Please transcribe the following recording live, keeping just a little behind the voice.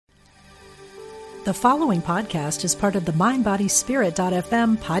The following podcast is part of the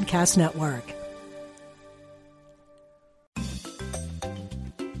MindBodySpirit.fm podcast network.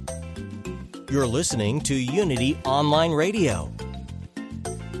 You're listening to Unity Online Radio.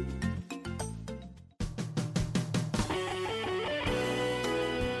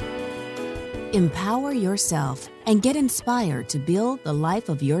 Empower yourself and get inspired to build the life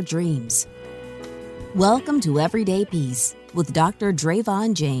of your dreams. Welcome to Everyday Peace with Dr.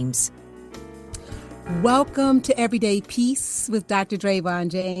 Drayvon James. Welcome to Everyday Peace with Dr. Drayvon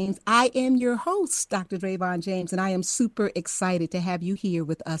James. I am your host, Dr. Drayvon James, and I am super excited to have you here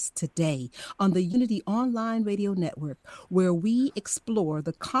with us today on the Unity Online Radio Network, where we explore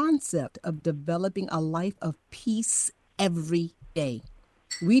the concept of developing a life of peace every day.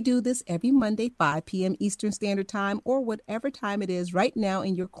 We do this every Monday, 5 p.m. Eastern Standard Time, or whatever time it is right now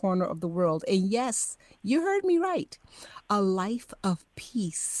in your corner of the world. And yes, you heard me right. A life of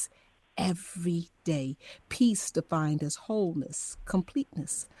peace every day. Peace defined as wholeness,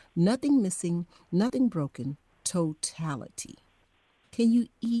 completeness, nothing missing, nothing broken, totality. Can you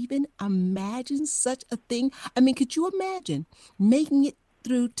even imagine such a thing? Could you imagine making it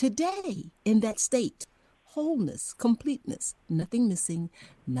through today in that state? Wholeness, completeness, nothing missing,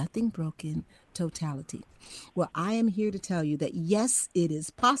 nothing broken, totality. Well, I am here to tell you that yes, it is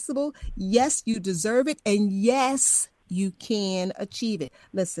possible. Yes, you deserve it. And yes, you can achieve it.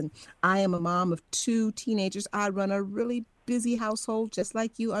 Listen, I am a mom of 2 teenagers. I run a really busy household, just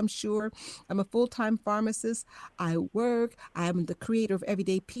like you, I'm sure. I'm a full-time pharmacist. I work. I am the creator of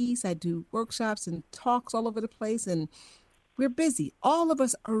Everyday Peace. I do workshops and talks all over the place, and we're busy. All of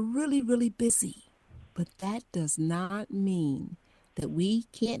us are really, really busy. But that does not mean that we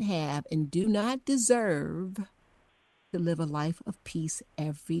can't have and do not deserve to live a life of peace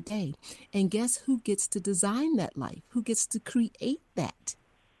every day. And guess who gets to design that life? Who gets to create that?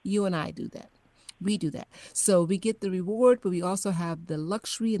 You and I do that. We do that. So we get the reward, but we also have the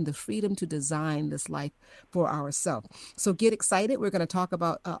luxury and the freedom to design this life for ourselves. So get excited. We're going to talk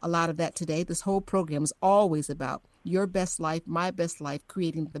about a lot of that today. This whole program is always about your best life, my best life,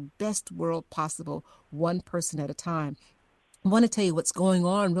 creating the best world possible, one person at a time. I want to tell you what's going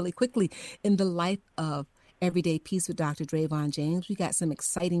on really quickly in the life of Everyday Peace with Dr. Drayvon James. We got some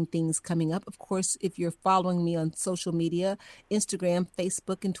exciting things coming up. Of course, if you're following me on social media, Instagram,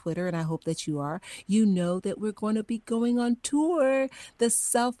 Facebook, and Twitter, and I hope that you are, you know that we're going to be going on tour, the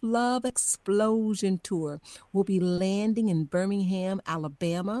Self-Love Explosion Tour. We'll be landing in Birmingham,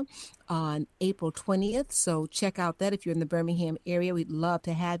 Alabama on April 20th. So check out that if you're in the Birmingham area. We'd love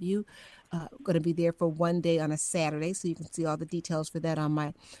to have you. Going to be there for one day on a Saturday, so you can see all the details for that on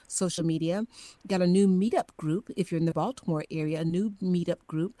my social media. Got a new meetup group if you're in the Baltimore area, a new meetup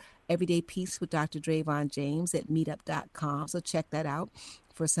group, Everyday Peace with Dr. Drayvon James at meetup.com. So check that out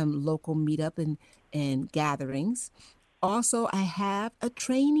for some local meetup and gatherings. Also, I have a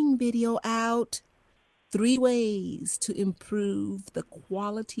training video out, 3 ways to improve the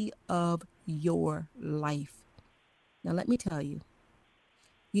quality of your life. Now, let me tell you.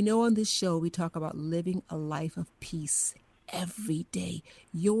 You know, on this show, we talk about living a life of peace every day.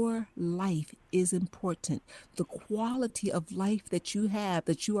 Your life is important. The quality of life that you have,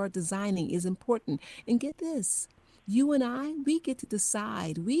 that you are designing, is important. And get this, you and I, we get to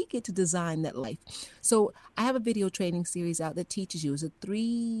decide. We get to design that life. So I have a video training series out that teaches you. It's a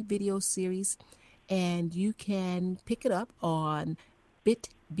 3-video series, and you can pick it up on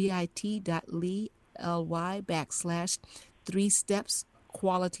bit.ly/3 steps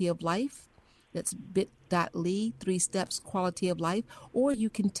quality of life. That's bit.ly 3 steps quality of life, or you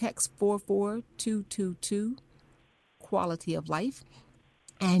can text 44222 quality of life,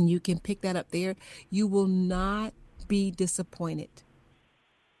 and you can pick that up there. You will not be disappointed.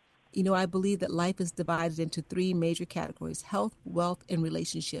 You know, I believe that life is divided into 3 major categories: health, wealth, and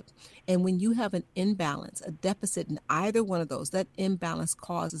relationship. And when you have an imbalance, a deficit in either one of those, that imbalance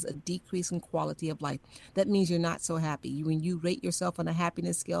causes a decrease in quality of life. That means you're not so happy. When you rate yourself on a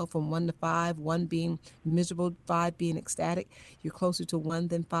happiness scale from 1 to 5, 1 being miserable, 5 being ecstatic, you're closer to 1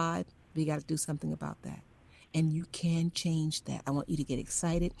 than 5. But you got to do something about that. And you can change that. I want you to get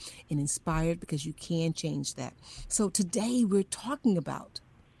excited and inspired because you can change that. So today we are talking about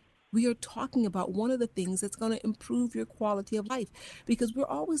one of the things that's going to improve your quality of life, because we're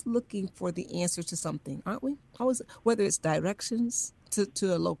always looking for the answer to something, aren't we? Always, whether it's directions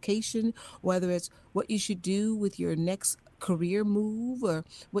to a location, whether it's what you should do with your next career move, or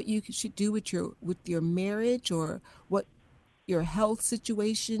what you should do with your marriage, or what your health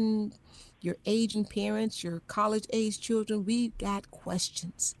situation, your aging parents, your college-age children. We've got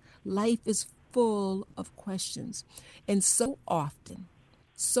questions. Life is full of questions. And so often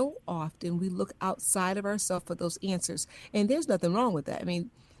so often we look outside of ourselves for those answers. And there's nothing wrong with that. I mean,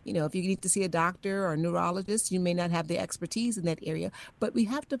 if you need to see a doctor or a neurologist, you may not have the expertise in that area, but we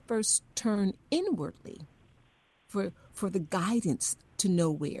have to first turn inwardly for the guidance to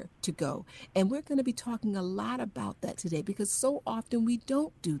know where to go. And we're going to be talking a lot about that today because so often we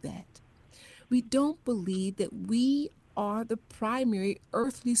don't do that. We don't believe that we are the primary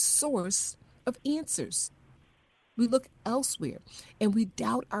earthly source of answers. We look elsewhere and we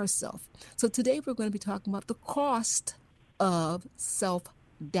doubt ourselves. So today we're going to be talking about the cost of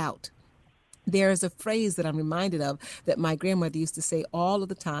self-doubt. There is a phrase that I'm reminded of that my grandmother used to say all of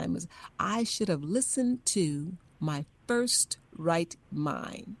the time is, I should have listened to my first right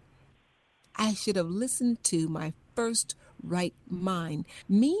mind. I should have listened to my first right mind,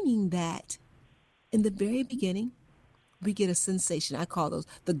 meaning that in the very beginning, we get a sensation. I call those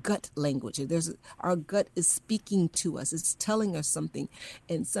the gut language. Our gut is speaking to us. It's telling us something.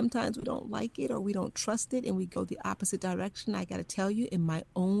 And sometimes we don't like it or we don't trust it and we go the opposite direction. I got to tell you, in my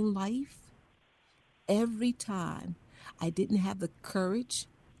own life, every time I didn't have the courage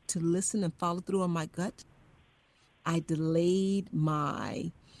to listen and follow through on my gut, I delayed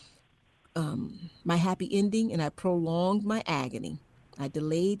my happy ending and I prolonged my agony. I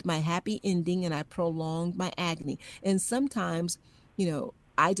delayed my happy ending and I prolonged my agony. And sometimes,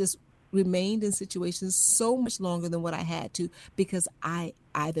 I just remained in situations so much longer than what I had to because I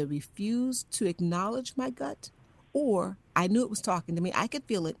either refused to acknowledge my gut or I knew it was talking to me. I could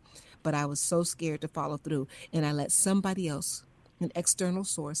feel it, but I was so scared to follow through. And I let somebody else, an external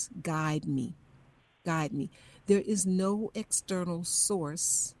source, guide me. There is no external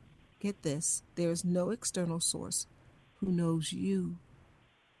source. Get this. There is no external source who knows you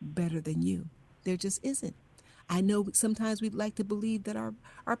better than you. There just isn't. I know sometimes we'd like to believe that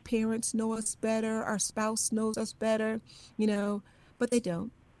our parents know us better, our spouse knows us better, but they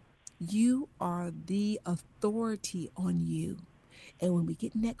don't. You are the authority on you. And when we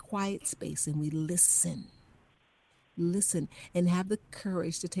get in that quiet space and we listen and have the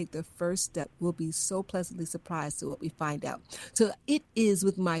courage to take the first step, we'll be so pleasantly surprised at what we find out. So it is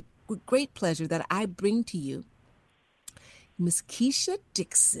with my great pleasure that I bring to you Miss Keisha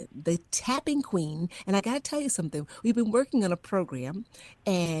Dixon, the tapping queen. And I got to tell you something. We've been working on a program,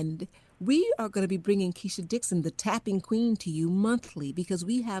 and we are going to be bringing Keisha Dixon, the tapping queen, to you monthly because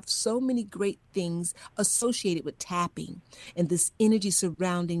we have so many great things associated with tapping and this energy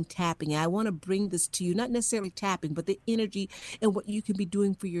surrounding tapping. And I want to bring this to you, not necessarily tapping, but the energy and what you can be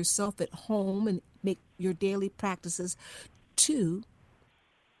doing for yourself at home and make your daily practices to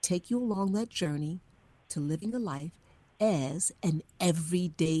take you along that journey to living a life as an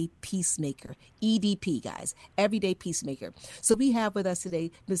everyday peacemaker. EDP, guys, everyday peacemaker. So we have with us today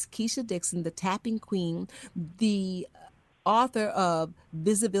Miss Keisha Dixon, the tapping queen, the author of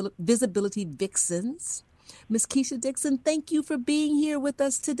Visibility Vixens. Miss Keisha Dixon, thank you for being here with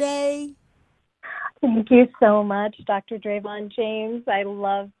us today. Thank you so much, Dr. Drayvon James. I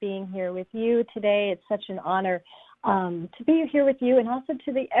love being here with you today. It's such an honor to be here with you and also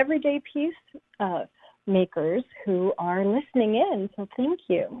to the everyday peace makers who are listening in. So thank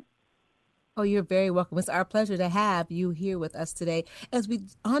you. Oh, you're very welcome. It's our pleasure to have you here with us today as we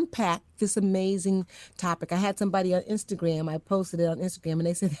unpack this amazing topic. I had somebody on Instagram, I posted it on Instagram, and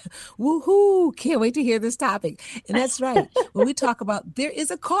they said, woohoo, can't wait to hear this topic. And that's right. When we talk about, there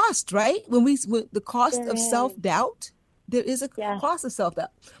is a cost, right? When the cost of self-doubt, there is a cost of self-doubt.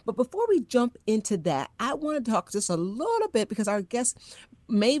 But before we jump into that, I want to talk just a little bit because our guests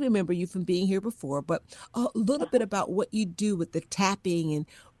may remember you from being here before, but a little bit about what you do with the tapping and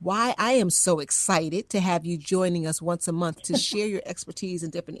why I am so excited to have you joining us once a month to share your expertise in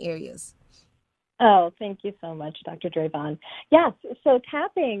different areas. Oh, thank you so much, Dr. Drayvon. Yes, so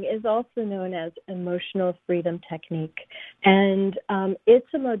tapping is also known as emotional freedom technique, and it's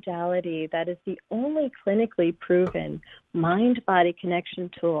a modality that is the only clinically proven mind-body connection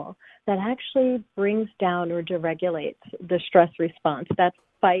tool that actually brings down or deregulates the stress response. That's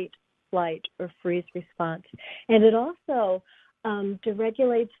fight, flight, or freeze response. And it also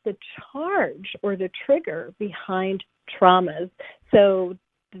deregulates the charge or the trigger behind traumas. So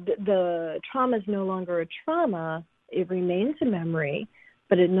the trauma is no longer a trauma. It remains a memory,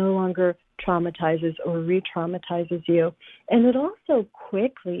 but it no longer traumatizes or re-traumatizes you. And it also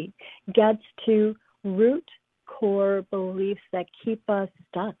quickly gets to root core beliefs that keep us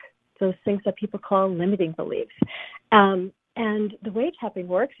stuck, those things that people call limiting beliefs. And the way tapping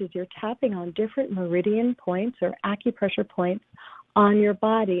works is you're tapping on different meridian points or acupressure points on your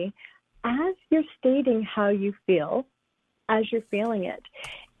body as you're stating how you feel, as you're feeling it.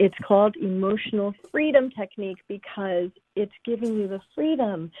 it's called emotional freedom technique because it's giving you the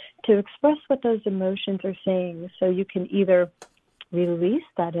freedom to express what those emotions are saying. So you can either release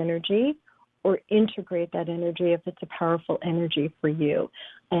that energy or integrate that energy if it's a powerful energy for you.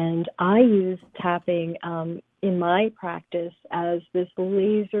 And I use tapping in my practice as this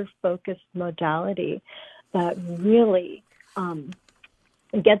laser-focused modality that really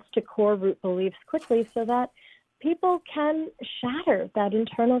gets to core root beliefs quickly so that people can shatter that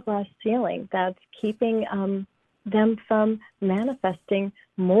internal glass ceiling that's keeping them from manifesting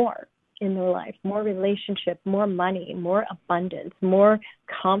more in their life, more relationship, more money, more abundance, more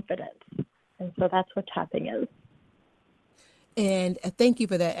confidence. And so that's what tapping is. And thank you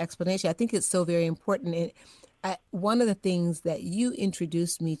for that explanation. I think it's so very important. And one of the things that you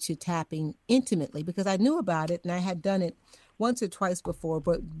introduced me to tapping intimately, because I knew about it and I had done it once or twice before,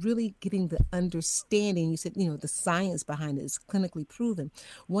 but really getting the understanding, you said, the science behind it is clinically proven.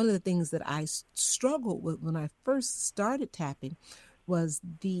 One of the things that I struggled with when I first started tapping was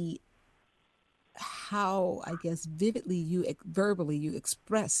how, I guess, vividly verbally you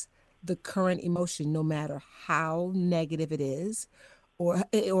express the current emotion, no matter how negative it is or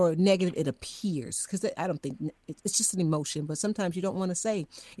negative it appears, because I don't think it's just an emotion, but sometimes you don't want to say,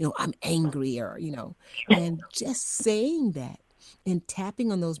 I'm angry or, and just saying that and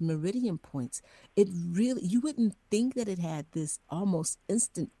tapping on those meridian points, it really, you wouldn't think that it had this almost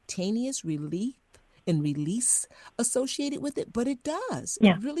instantaneous relief and release associated with it, but it does.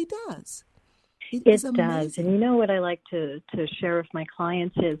 Yeah. It really does. It does. And what I like to share with my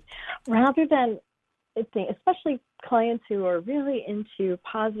clients is, rather than, especially clients who are really into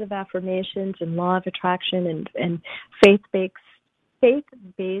positive affirmations and law of attraction and faith-based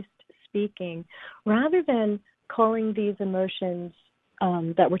speaking, rather than calling these emotions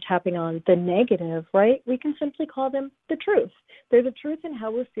that we're tapping on the negative, right? We can simply call them the truth. They're the truth in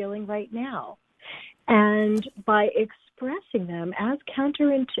how we're feeling right now. And by expressing them as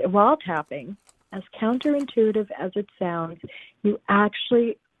while tapping, as counterintuitive as it sounds, you're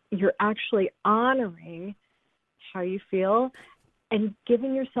actually honoring how you feel and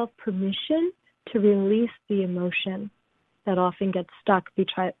giving yourself permission to release the emotion that often gets stuck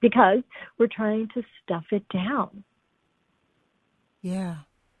because we're trying to stuff it down. Yeah.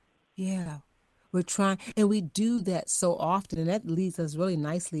 We're trying, and we do that so often, and that leads us really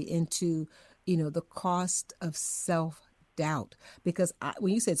nicely into, the cost of self-doubt. Because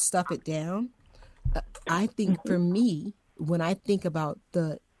when you said stuff it down, I think for me, when I think about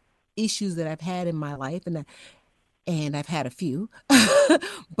the issues that I've had in my life, and I've had a few,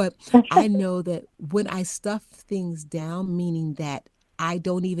 but I know that when I stuff things down, meaning that I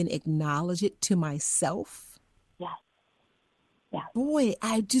don't even acknowledge it to myself. Yeah. Boy,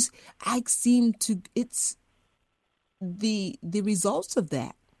 I seem to, it's the results of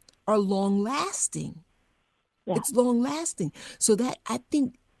that are long lasting. Yeah. It's long lasting. So that, I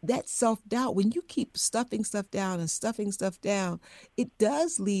think that self-doubt, when you keep stuffing stuff down, it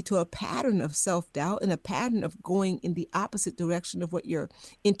does lead to a pattern of self-doubt and a pattern of going in the opposite direction of what your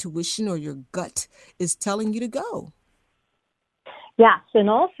intuition or your gut is telling you to go. Yes,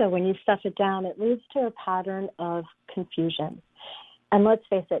 and also when you stuff it down, it leads to a pattern of confusion. And let's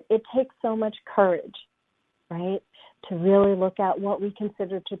face it, it takes so much courage, right, to really look at what we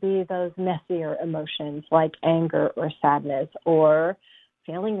consider to be those messier emotions like anger or sadness or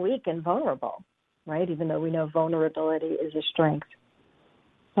feeling weak and vulnerable, right, even though we know vulnerability is a strength.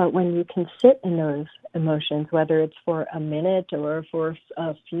 But when you can sit in those emotions, whether it's for a minute or for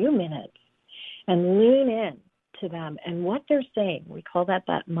a few minutes, and lean in to them and what they're saying, we call that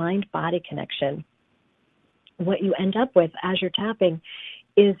mind-body connection. What you end up with as you're tapping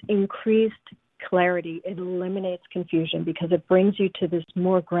is increased clarity. It eliminates confusion because it brings you to this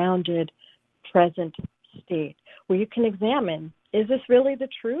more grounded, present state where you can examine, is this really the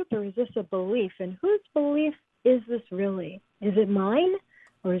truth or is this a belief? And whose belief is this really? Is it mine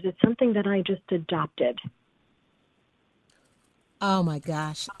or is it something that I just adopted? Oh my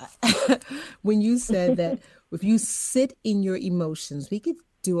gosh. When you said that, if you sit in your emotions, we could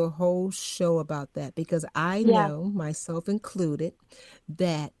do a whole show about that, because I know, myself included,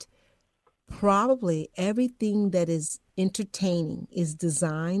 that probably everything that is entertaining is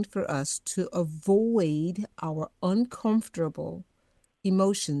designed for us to avoid our uncomfortable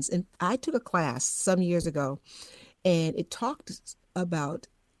emotions. And I took a class some years ago, and it talked about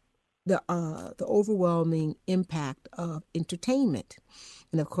the overwhelming impact of entertainment.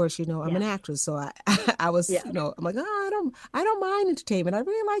 And of course, I'm an actress, so I was, I'm like, I don't mind entertainment. I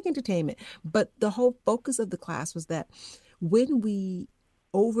really like entertainment. But the whole focus of the class was that when we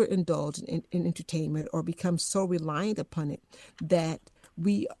overindulge in entertainment or become so reliant upon it, that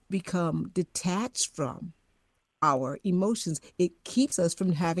we become detached from our emotions. It keeps us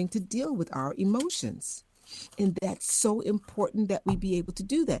from having to deal with our emotions. And that's so important that we be able to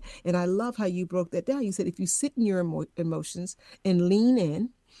do that. And I love how you broke that down. You said if you sit in your emotions and lean in,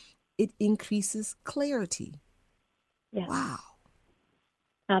 it increases clarity. Yes. Wow.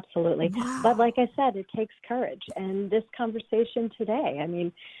 Absolutely. Wow. But like I said, it takes courage. And this conversation today, I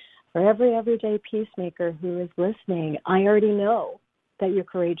mean, for every everyday peacemaker who is listening, I already know that you're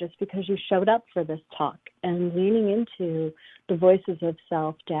courageous because you showed up for this talk. And leaning into the voices of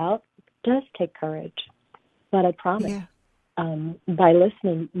self-doubt does take courage. But I promise, by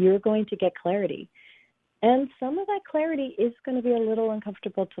listening, you're going to get clarity. And some of that clarity is going to be a little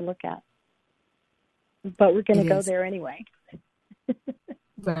uncomfortable to look at. But we're going to go there anyway.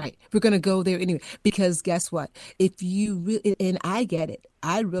 Right. We're going to go there anyway, because guess what? If you really, and I get it,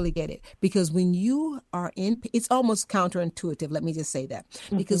 I really get it, because when you are in, it's almost counterintuitive. Let me just say that,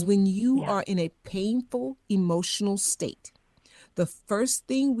 because when you are in a painful emotional state, the first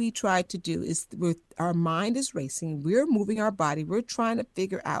thing we try to do is, our mind is racing, we're moving our body, we're trying to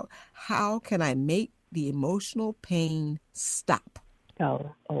figure out, how can I make the emotional pain stop?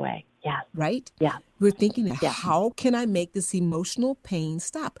 Go away. Yeah. Right? Yeah. We're thinking, how can I make this emotional pain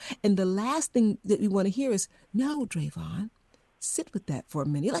stop? And the last thing that we want to hear is, no, Drayvon, sit with that for a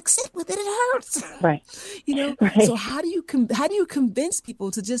minute. You're like, sit with it, it hurts. Right. You know? Right. So how do you convince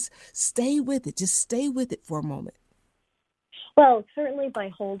people to just stay with it? Just stay with it for a moment. Well, certainly by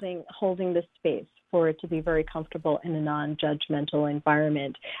holding the space for it to be very comfortable in a non-judgmental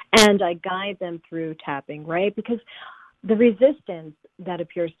environment. And I guide them through tapping, right? Because the resistance that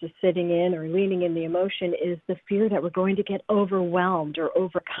appears to sitting in or leaning in the emotion is the fear that we're going to get overwhelmed or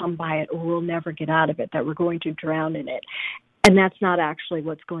overcome by it, or we'll never get out of it, that we're going to drown in it. And that's not actually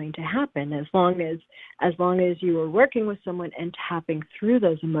what's going to happen. As long as you are working with someone and tapping through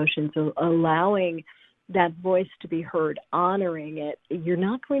those emotions, allowing that voice to be heard, honoring it, you're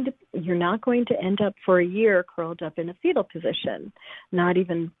not going to end up for a year curled up in a fetal position,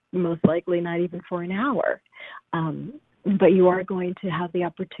 most likely not even for an hour. But you are going to have the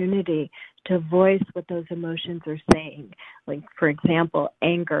opportunity to voice what those emotions are saying. Like, for example,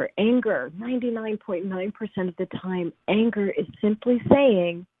 anger. Anger, 99.9% of the time, anger is simply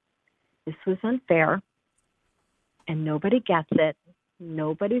saying, this was unfair, and nobody gets it,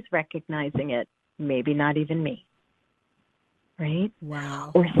 nobody's recognizing it, maybe not even me. Right?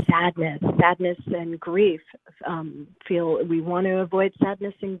 Wow. Or sadness and grief. We want to avoid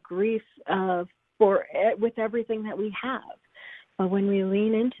sadness and grief with everything that we have. But when we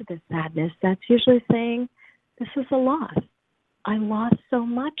lean into the sadness, that's usually saying, this is a loss. I lost so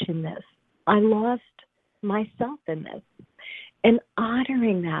much in this. I lost myself in this. And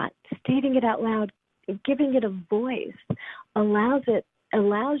honoring that, stating it out loud, giving it a voice, allows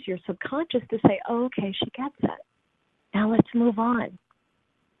your subconscious to say, oh, okay, she gets it. Now let's move on.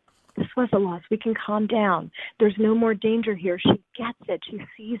 This was a loss. We can calm down. There's no more danger here. She gets it. She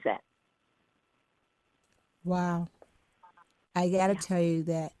sees it. Wow. I got to tell you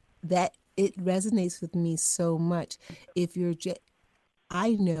that it resonates with me so much.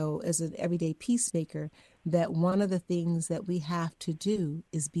 I know as an everyday peacemaker that one of the things that we have to do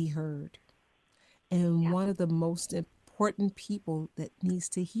is be heard. And one of the most important people that needs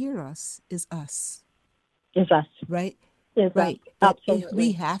to hear us is us. Is us. Right? Is right. Us.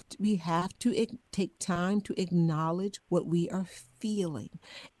 Absolutely. We have to take time to acknowledge what we are feeling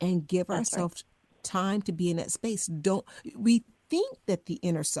and give ourselves time to be in that space. We think that the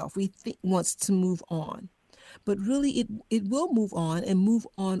inner self wants to move on, but really it will move on and move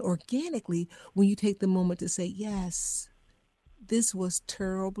on organically when you take the moment to say, yes, this was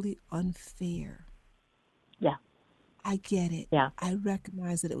terribly unfair. Yeah. I get it. Yeah. I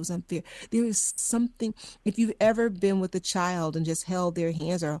recognize that it was unfair. There is something, if you've ever been with a child and just held their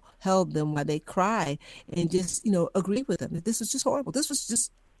hands or held them while they cry and just, agree with them that this was just horrible. This was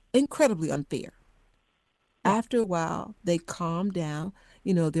just incredibly unfair. Yeah. After a while, they calm down,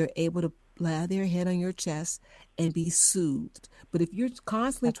 they're able to lay their head on your chest and be soothed. But if you're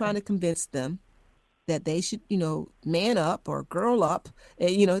constantly trying to convince them that they should, man up or girl up,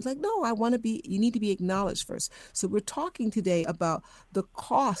 it's like, no, you need to be acknowledged first. So we're talking today about the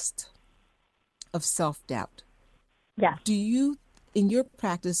cost of self-doubt. Yeah. In your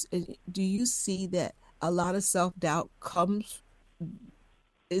practice, do you see that a lot of self-doubt grows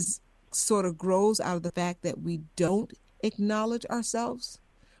out of the fact that we don't acknowledge ourselves?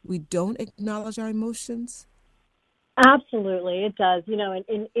 We don't acknowledge our emotions? Absolutely, it does.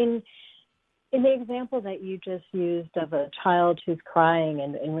 In the example that you just used of a child who's crying,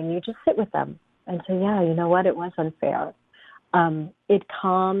 and when you just sit with them and say, yeah, you know what, it was unfair. it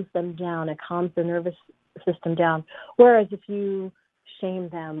calms them down. It calms the nervous system down. Whereas if you shame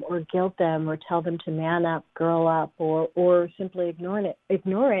them or guilt them or tell them to man up, girl up, or simply ignore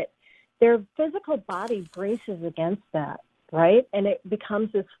it, their physical body braces against that, right? And it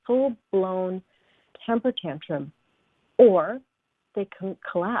becomes this full-blown temper tantrum, or they can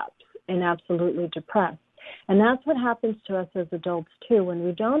collapse and absolutely depress. And that's what happens to us as adults too. When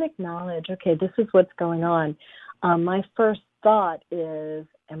we don't acknowledge, okay, this is what's going on, my first thought is,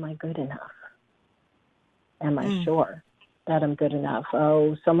 am I good enough? Am I sure that I'm good enough?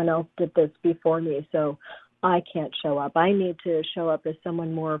 Oh, someone else did this before me, so I can't show up. I need to show up as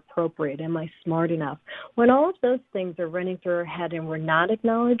someone more appropriate. Am I smart enough? When all of those things are running through our head and we're not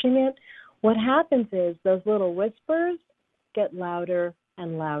acknowledging it, what happens is those little whispers get louder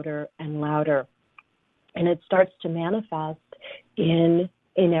and louder and louder. And it starts to manifest in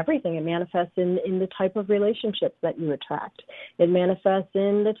everything. It manifests in the type of relationships that you attract. It manifests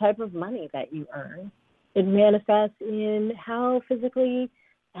in the type of money that you earn. It manifests in how physically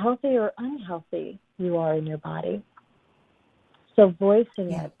healthy or unhealthy you are in your body. So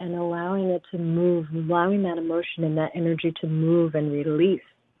voicing it and allowing it to move, allowing that emotion and that energy to move and release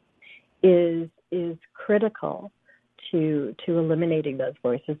is critical to eliminating those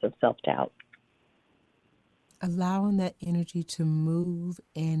voices of self-doubt. Allowing that energy to move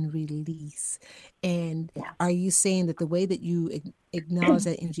and release. And are you saying that the way that you acknowledge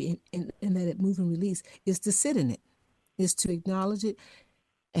that energy and that it move and release is to sit in it, is to acknowledge it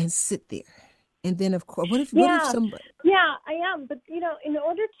and sit there? And then, of course, what if somebody? Yeah, I am. But in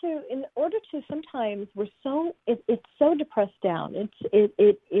order to, sometimes we're so it's so depressed down.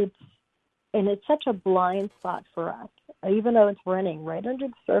 It's such a blind spot for us, even though it's running right under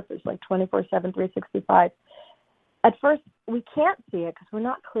the surface, like 24/7, 365. At first, we can't see it because we're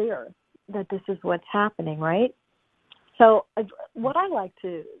not clear that this is what's happening, right? So what I like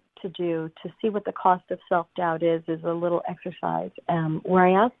to do to see what the cost of self-doubt is a little exercise where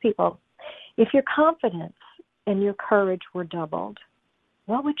I ask people, if your confidence and your courage were doubled,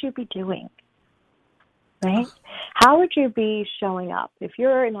 what would you be doing, right? How would you be showing up? If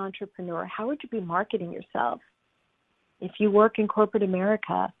you're an entrepreneur, how would you be marketing yourself? If you work in corporate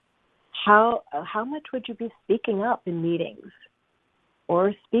America, how much would you be speaking up in meetings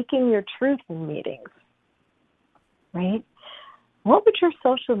or speaking your truth in meetings, right? What would your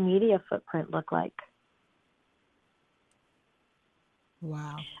social media footprint look like?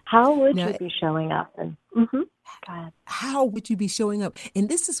 Wow. How would you be showing up? And go ahead. How would you be showing up? And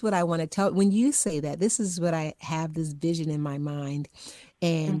this is what I want to tell. When you say that, this is what I have this vision in my mind.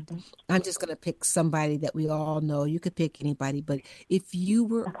 And I'm just going to pick somebody that we all know. You could pick anybody. But if you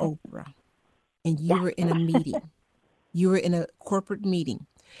were Oprah and you were in a meeting, you were in a corporate meeting,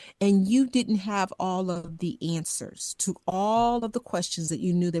 and you didn't have all of the answers to all of the questions that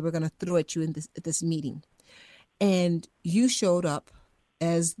you knew they were going to throw at you in this meeting, and you showed up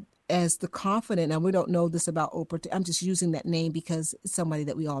as the confident, now we don't know this about Oprah, I'm just using that name because it's somebody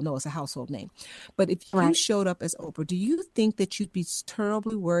that we all know, it's a household name. But if you showed up as Oprah, do you think that you'd be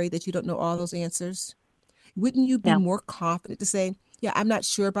terribly worried that you don't know all those answers? Wouldn't you be more confident to say, yeah, I'm not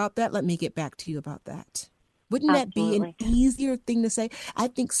sure about that, let me get back to you about that? Wouldn't that be an easier thing to say? I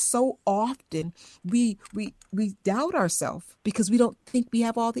think so often we doubt ourselves because we don't think we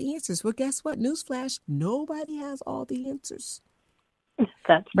have all the answers. Well, guess what? Newsflash, nobody has all the answers.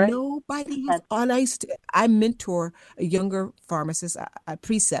 That's right. Nobody has. I mentor a younger pharmacist, a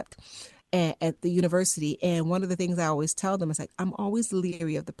precept at the university. And one of the things I always tell them is like, I'm always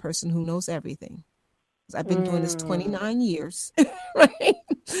leery of the person who knows everything. I've been doing this 29 years, right?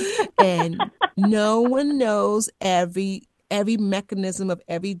 And no one knows every mechanism of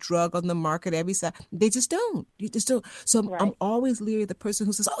every drug on the market, every side. They just don't. You just don't. So I'm always leery of the person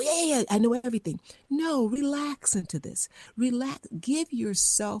who says, oh, yeah, I know everything. No, relax into this. Relax. Give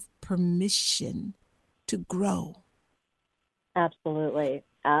yourself permission to grow. Absolutely.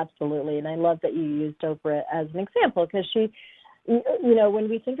 Absolutely. And I love that you used Oprah as an example because she, when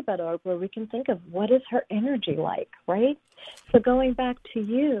we think about Oprah, we can think of what is her energy like, right? So going back to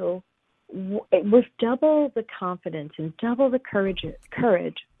you, with double the confidence and double the courage,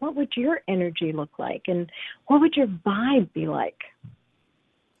 what would your energy look like? And what would your vibe be like?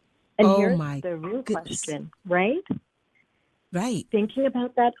 And here's the real question, right? Right. Thinking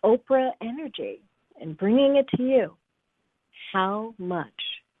about that Oprah energy and bringing it to you. How much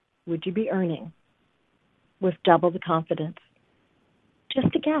would you be earning with double the confidence?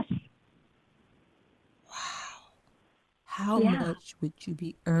 Just a guess. Wow. How much would you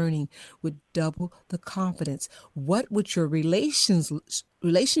be earning with double the confidence? What would your relationships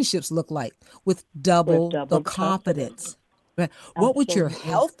look like with double the confidence? Right? What would your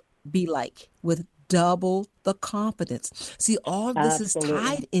Absolutely. health be like with double the confidence? See, all of this is Absolutely.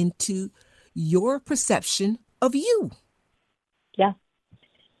 tied into your perception of you. Yeah.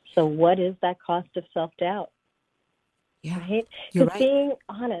 So what is that cost of self-doubt? Yeah, Right? you're Because right. being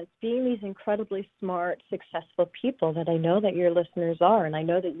honest, being these incredibly smart, successful people that I know that your listeners are, and I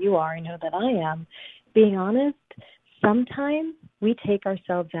know that you are, I know that I am, being honest, sometimes we take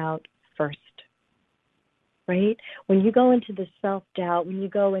ourselves out first, right? When you go into the self-doubt, when you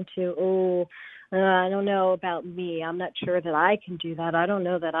go into, I don't know about me. I'm not sure that I can do that. I don't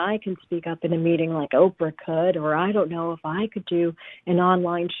know that I can speak up in a meeting like Oprah could, or I don't know if I could do an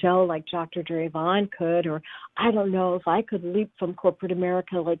online show like Dr. Drayvon could, or I don't know if I could leap from corporate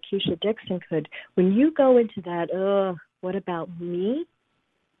America like Keisha Dixon could. When you go into that, what about me?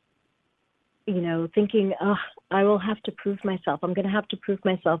 Thinking, I will have to prove myself. I'm going to have to prove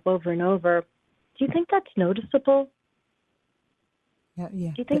myself over and over. Do you think that's noticeable?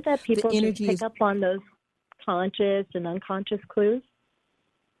 Yeah. Do you think that people just pick up on those conscious and unconscious clues?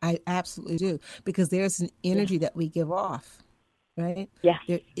 I absolutely do, because there's an energy that we give off, right? Yes.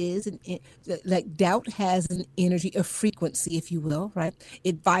 There is like doubt has an energy, a frequency, if you will, right?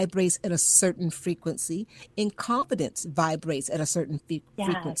 It vibrates at a certain frequency, and confidence vibrates at a certain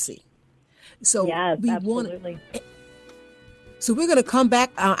frequency. So yes, we absolutely. So we're going to come back.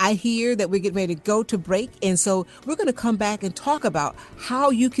 I hear that we're getting ready to go to break. And so we're going to come back and talk about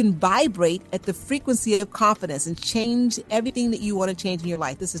how you can vibrate at the frequency of confidence and change everything that you want to change in your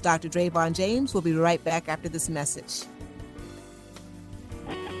life. This is Dr. Drayvon James. We'll be right back after this message.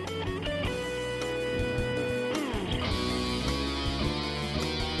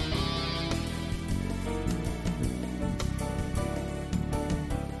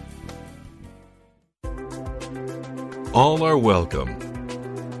 All are welcome.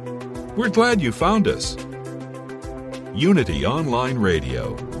 We're glad you found us. Unity Online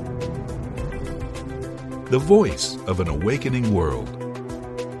Radio, the voice of an awakening world.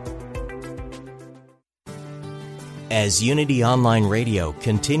 As Unity Online Radio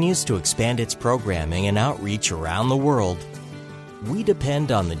continues to expand its programming and outreach around the world, we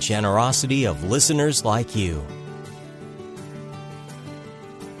depend on the generosity of listeners like you.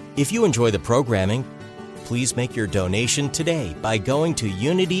 If you enjoy the programming, please make your donation today by going to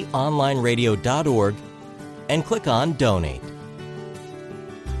unityonlineradio.org and click on Donate.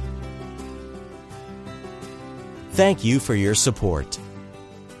 Thank you for your support.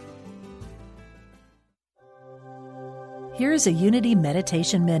 Here's a Unity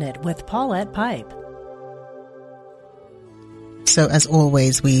Meditation Minute with Paulette Pipe. So as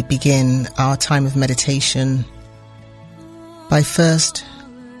always, we begin our time of meditation by first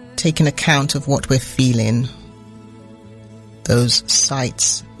taking account of what we're feeling, those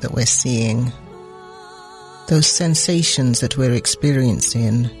sights that we're seeing, those sensations that we're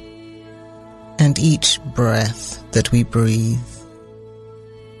experiencing, and each breath that we breathe.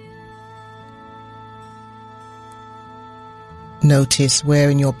 Notice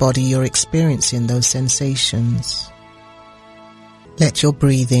where in your body you're experiencing those sensations. Let your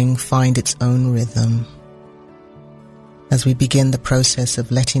breathing find its own rhythm as we begin the process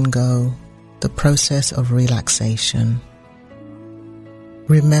of letting go, the process of relaxation.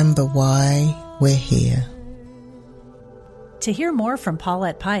 Remember why we're here. To hear more from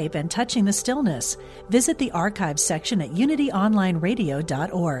Paulette Pipe and Touching the Stillness, visit the archives section at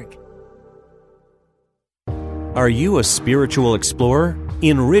unityonlineradio.org. Are you a spiritual explorer?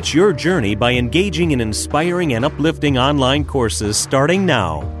 Enrich your journey by engaging in inspiring and uplifting online courses starting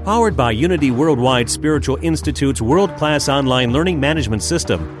now. Powered by Unity Worldwide Spiritual Institute's world-class online learning management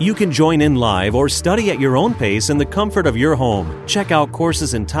system, you can join in live or study at your own pace in the comfort of your home. Check out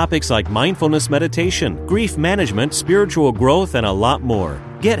courses in topics like mindfulness meditation, grief management, spiritual growth, and a lot more.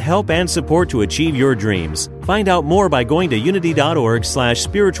 Get help and support to achieve your dreams. Find out more by going to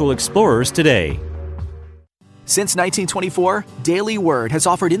unity.org/spiritual explorers today. Since 1924, Daily Word has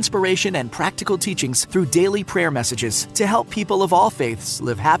offered inspiration and practical teachings through daily prayer messages to help people of all faiths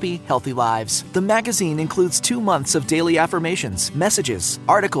live happy, healthy lives. The magazine includes 2 months of daily affirmations, messages,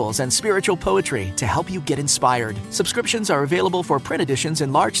 articles, and spiritual poetry to help you get inspired. Subscriptions are available for print editions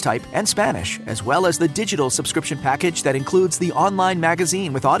in large type and Spanish, as well as the digital subscription package that includes the online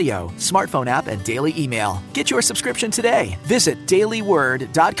magazine with audio, smartphone app, and daily email. Get your subscription today. Visit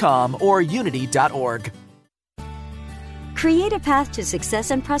dailyword.com or unity.org. Create a path to success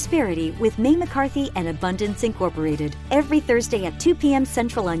and prosperity with Mae McCarthy and Abundance Incorporated every Thursday at 2 p.m.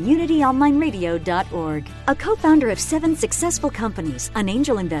 Central on UnityOnlineRadio.org. A co-founder of 7 successful companies, an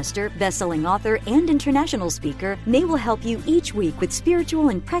angel investor, best-selling author, and international speaker, Mae will help you each week with spiritual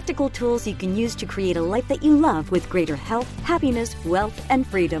and practical tools you can use to create a life that you love with greater health, happiness, wealth, and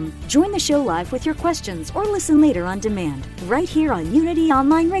freedom. Join the show live with your questions or listen later on demand, right here on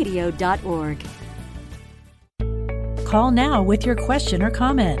UnityOnlineRadio.org. Call now with your question or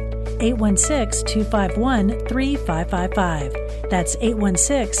comment. 816-251-3555. That's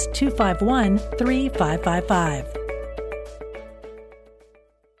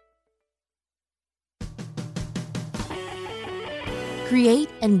Create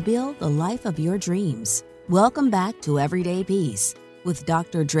and build the life of your dreams. Welcome back to Everyday Peace with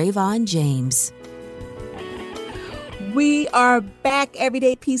Dr. Drayvon James. We are back,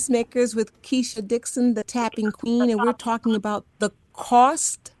 Everyday Peacemakers, with Keisha Dixon, the tapping queen, and we're talking about the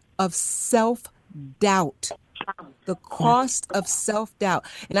cost of self-doubt. The cost of self-doubt.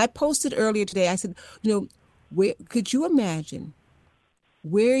 And I posted earlier today, I said, could you imagine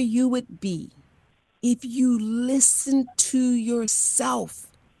where you would be if you listened to yourself?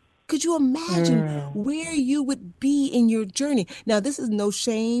 Could you imagine where you would be in your journey? Now, this is no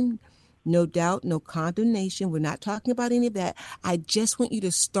shame, no doubt, no condemnation. We're not talking about any of that. I just want you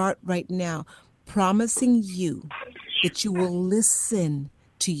to start right now promising you that you will listen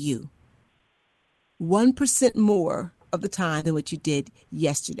to you 1% more of the time than what you did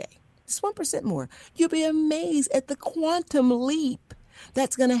yesterday. Just 1% more. You'll be amazed at the quantum leap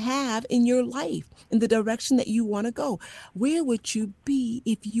that's going to have in your life, in the direction that you want to go. Where would you be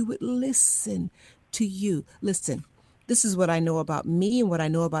if you would listen to you? Listen, this is what I know about me and what I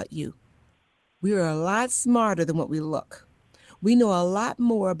know about you. We are a lot smarter than what we look. We know a lot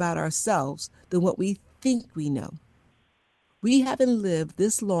more about ourselves than what we think we know. We haven't lived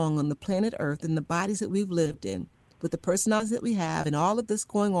this long on the planet Earth in the bodies that we've lived in, with the personalities that we have and all of this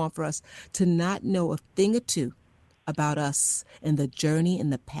going on for us, to not know a thing or two about us and the journey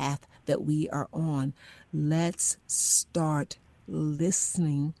and the path that we are on. Let's start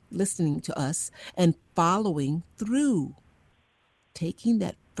listening to us and following through, taking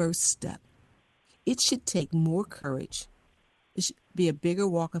that first step. It should take more courage. It should be a bigger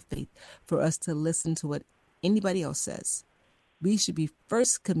walk of faith for us to listen to what anybody else says. We should be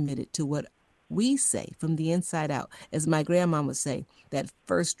first committed to what we say from the inside out. As my grandma would say, that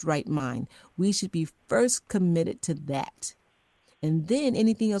first right mind. We should be first committed to that. And then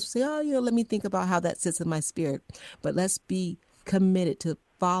anything else, say, let me think about how that sits in my spirit. But let's be committed to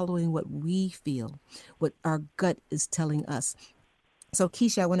following what we feel, what our gut is telling us. So,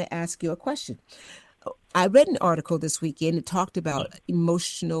 Keisha, I want to ask you a question. I read an article this weekend. It talked about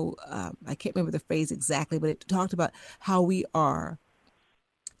emotional, I can't remember the phrase exactly, but it talked about how we are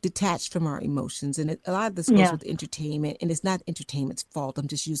detached from our emotions. And a lot of this goes with entertainment, and it's not entertainment's fault. I'm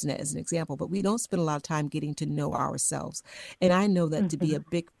just using that as an example, but we don't spend a lot of time getting to know ourselves. And I know that to be a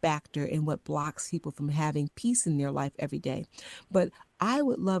big factor in what blocks people from having peace in their life every day. But I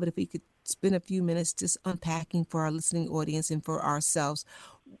would love it if we could spend a few minutes just unpacking for our listening audience and for ourselves.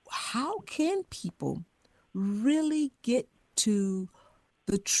 How can people really get to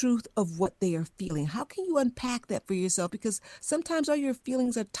the truth of what they are feeling? How can you unpack that for yourself? Because sometimes all your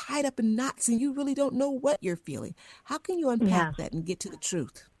feelings are tied up in knots and you really don't know what you're feeling. How can you unpack that and get to the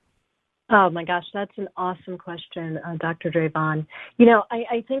truth? Oh, my gosh, that's an awesome question, Dr. Drayvon.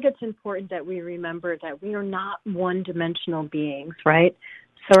 I think it's important that we remember that we are not one-dimensional beings, right?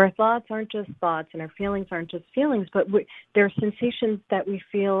 So our thoughts aren't just thoughts and our feelings aren't just feelings, but they're sensations that we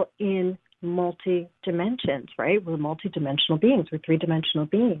feel in multi-dimensions, right? We're multi-dimensional beings. We're three-dimensional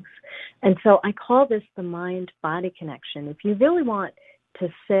beings. And so I call this the mind-body connection. If you really want to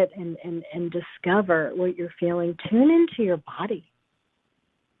sit and discover what you're feeling, tune into your body.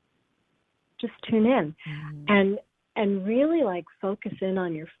 Just tune in and really focus in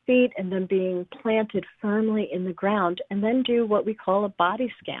on your feet and then being planted firmly in the ground, and then do what we call a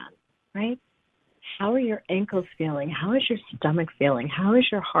body scan, right? How are your ankles feeling? How is your stomach feeling? How is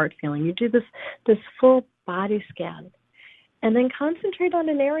your heart feeling? You do this full body scan, and then concentrate on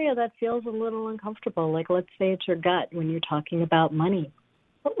an area that feels a little uncomfortable. Like, let's say it's your gut when you're talking about money.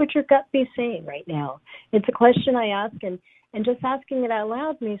 What would your gut be saying right now? It's a question I ask, and just asking it out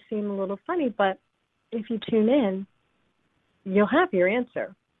loud may seem a little funny, but if you tune in, you'll have your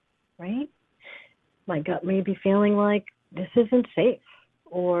answer, right? My gut may be feeling like this isn't safe,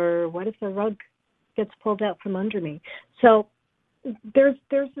 or what if the rug gets pulled out from under me? So there's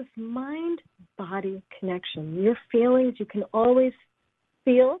this mind-body connection. Your feelings, you can always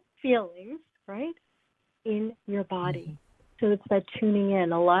feel feelings, right, in your body. So it's that tuning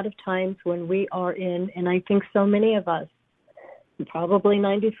in. A lot of times when we are in, and I think so many of us, probably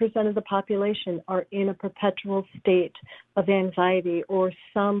 90% of the population, are in a perpetual state of anxiety or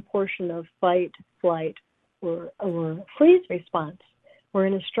some portion of fight, flight, or freeze response. We're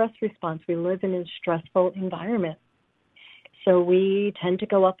in a stress response. We live in a stressful environment. So we tend to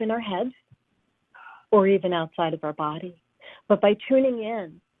go up in our head or even outside of our body. But by tuning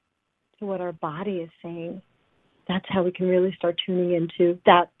in to what our body is saying, that's how we can really start tuning into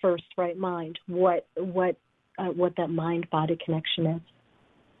that first right mind, what that mind-body connection is.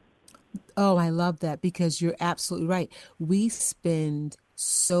 Oh, I love that, because you're absolutely right. We spend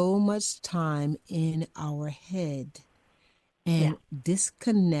so much time in our head and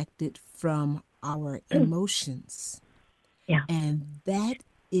disconnected from our emotions. Yeah. And that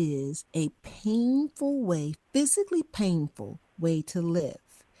is a painful way, physically painful way to live.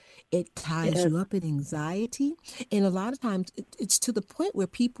 It ties you up in anxiety. And a lot of times it's to the point where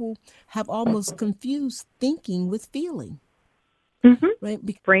people have almost confused thinking with feeling. Mm-hmm.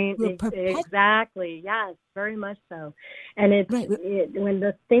 Right? Brain, exactly. Yes, very much so. And when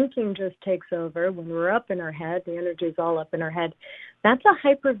the thinking just takes over, when we're up in our head, the energy is all up in our head, that's a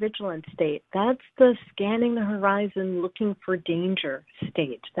hypervigilant state. That's the scanning the horizon, looking for danger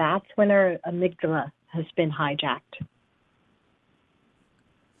state. That's when our amygdala has been hijacked.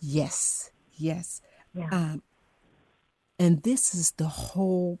 Yes. Yeah. And this is the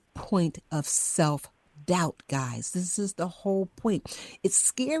whole point of self-doubt, guys. This is the whole point. It's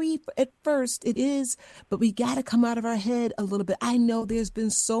scary at first, it is, but we got to come out of our head a little bit. I know there's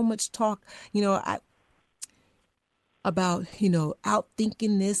been so much talk, about, out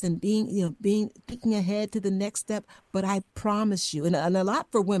thinking this and thinking ahead to the next step. But I promise you, and a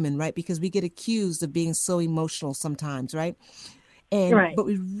lot for women, right? Because we get accused of being so emotional sometimes, right? But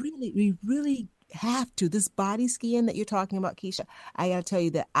we really have to. This body scan that you're talking about, Keisha, I got to tell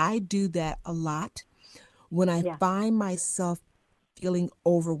you that I do that a lot when I find myself feeling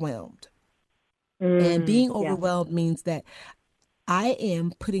overwhelmed. And being overwhelmed means that I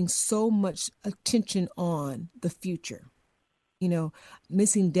am putting so much attention on the future,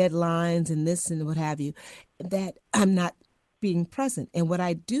 missing deadlines and this and what have you, that I'm not being present. And what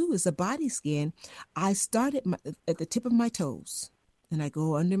I do is a body scan. I start at the tip of my toes. And I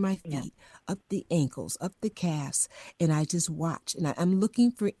go under my feet, up the ankles, up the calves, and I just watch. And I'm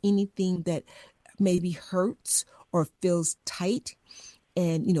looking for anything that maybe hurts or feels tight.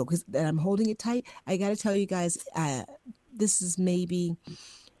 And, because I'm holding it tight. I got to tell you guys, this is maybe,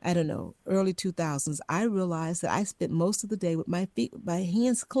 I don't know, early 2000s. I realized that I spent most of the day with my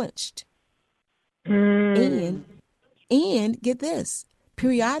hands clenched. And get this,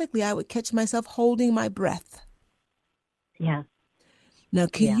 periodically I would catch myself holding my breath. Yeah. Now,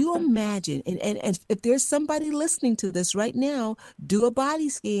 can you imagine, and if there's somebody listening to this right now, do a body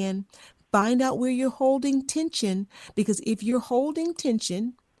scan, find out where you're holding tension, because if you're holding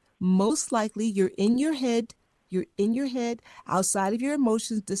tension, most likely you're in your head, outside of your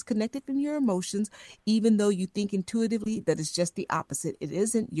emotions, disconnected from your emotions, even though you think intuitively that it's just the opposite. It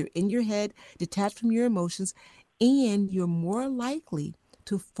isn't. You're in your head, detached from your emotions, and you're more likely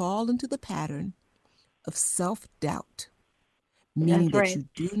to fall into the pattern of self-doubt. Meaning that you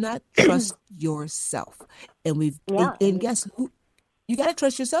do not trust yourself. And and guess who? You got to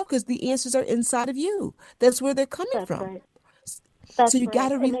trust yourself, because the answers are inside of you. That's where they're coming from. Right. That's so you got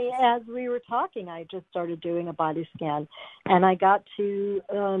to. As we were talking, I just started doing a body scan, and I got to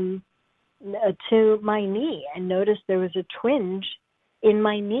my knee and noticed there was a twinge in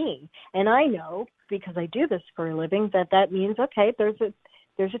my knee. And I know, because I do this for a living, that means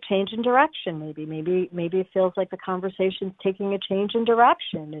there's a change in direction. Maybe it feels like the conversation's taking a change in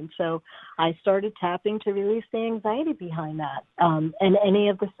direction. And so I started tapping to release the anxiety behind that, and any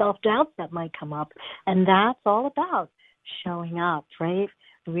of the self-doubts that might come up. And that's all about showing up, right?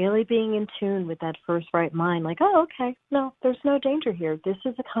 Really being in tune with that first right mind, like, oh, okay, no, there's no danger here. This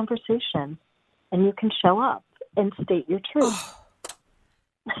is a conversation, and you can show up and state your truth.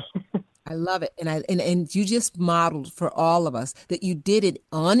 I love it. And you just modeled for all of us that you did it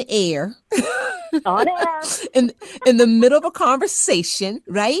on air. On air. in the middle of a conversation,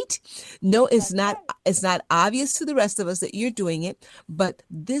 right? No, it's not obvious to the rest of us that you're doing it, but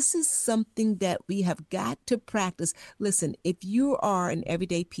this is something that we have got to practice. Listen, if you are an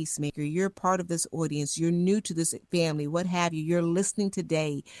everyday peacemaker, you're part of this audience, you're new to this family, what have you, you're listening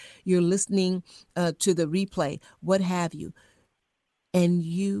today, you're listening to the replay, what have you, and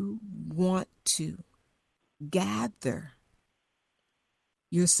you want to gather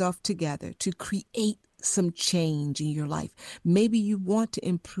yourself together to create some change in your life. Maybe you want to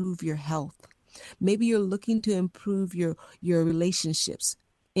improve your health. Maybe you're looking to improve your relationships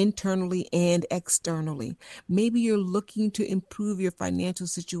internally and externally. Maybe you're looking to improve your financial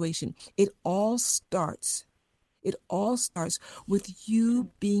situation. It all starts with you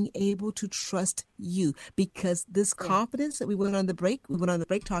being able to trust you, because this confidence that we went on the break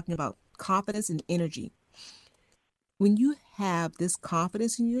talking about confidence and energy. When you have this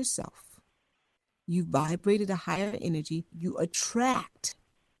confidence in yourself, you vibrate at a higher energy, you attract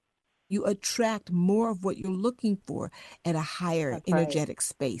more of what you're looking for at a higher energetic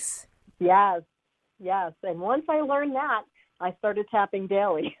space. Yes. And once I learned that, I started tapping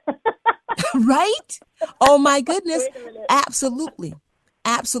daily. Right? Oh my goodness. Absolutely.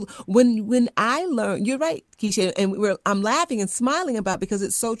 When I learned, you're right, Keisha, and I'm laughing and smiling about it because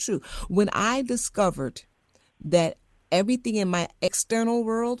it's so true. When I discovered that everything in my external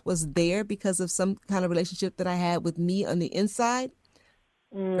world was there because of some kind of relationship that I had with me on the inside,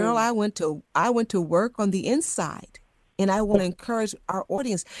 girl, I went to work on the inside, and I want to encourage our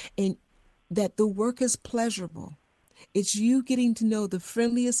audience and that the work is pleasurable. It's you getting to know the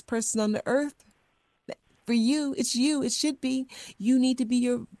friendliest person on the earth. For you, it's you. It should be. You need to be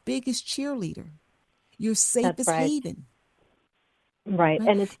your biggest cheerleader, your safest haven. Right.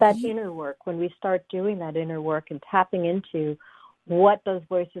 And it's that inner work. When we start doing that inner work and tapping into what those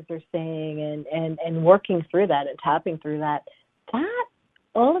voices are saying and working through that and tapping through that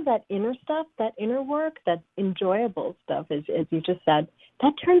all of that inner stuff, that inner work, that enjoyable stuff, as you just said,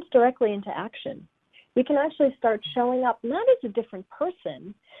 that turns directly into action. We can actually start showing up not as a different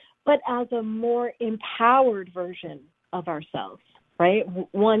person, but as a more empowered version of ourselves, right?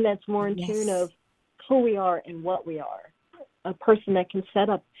 One that's more in tune of who we are and what we are. A person that can set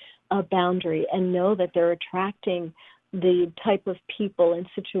up a boundary and know that they're attracting the type of people and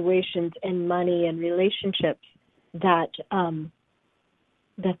situations and money and relationships that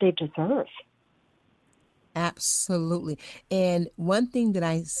they deserve. Absolutely. And one thing that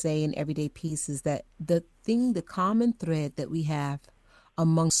I say in Everyday Peace is that the common thread that we have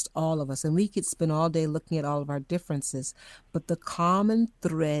amongst all of us, and we could spend all day looking at all of our differences, but the common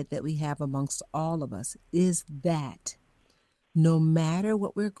thread that we have amongst all of us is that no matter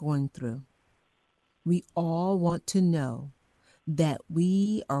what we're going through, we all want to know that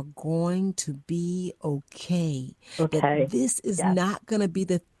we are going to be okay. That this is not going to be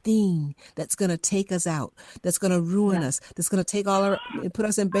the thing that's going to take us out, that's going to ruin us, that's going to take put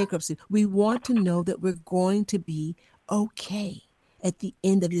us in bankruptcy. We want to know that we're going to be okay at the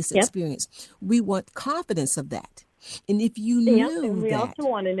end of this experience. We want confidence of that. And if you knew and we also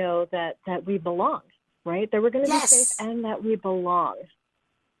want to know that we belong, right? That we're going to be safe and that we belong.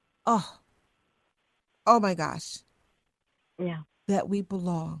 Oh my gosh. Yeah. That we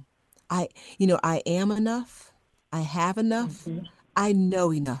belong. I am enough. I have enough. Mm-hmm. I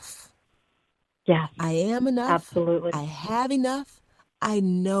know enough. Yeah. I am enough. Absolutely. I have enough. I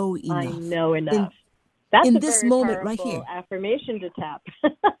know enough. I know enough. That's in a this very moment right here. Affirmation to tap.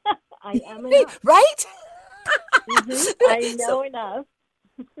 I am enough. Right? I know enough.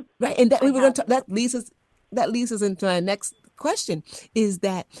 Right. And that we were going to that leads us into our next question, is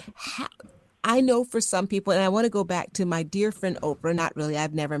that I know for some people, and I want to go back to my dear friend Oprah. Not really.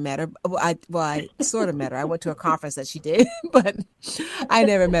 I've never met her. I sort of met her. I went to a conference that she did, but I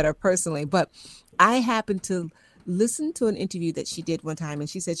never met her personally. But I happened to listen to an interview that she did one time, and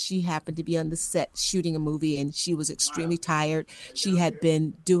she said she happened to be on the set shooting a movie, and she was extremely tired. She had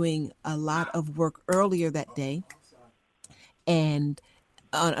been doing a lot of work earlier that day, and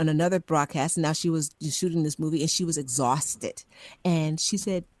on another broadcast, and now she was shooting this movie, and she was exhausted. And she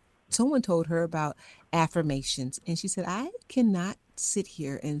said, someone told her about affirmations, and she said, I cannot sit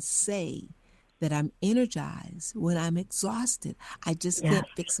here and say that I'm energized when I'm exhausted. I just can't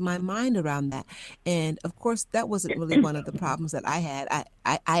fix my mind around that. And of course, that wasn't really one of the problems that I had.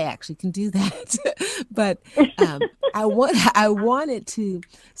 I actually can do that. But I wanted to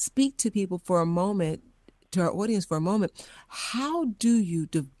speak to people for a moment, to our audience for a moment. How do you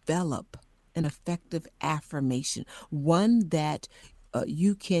develop an effective affirmation? One that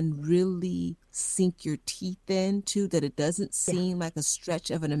you can really sink your teeth into, that it doesn't seem like a stretch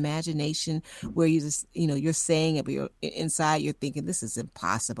of an imagination where you just, you're saying it, but you're inside, you're thinking, this is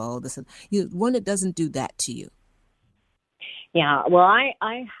impossible. This is one that doesn't do that to you. Yeah, well,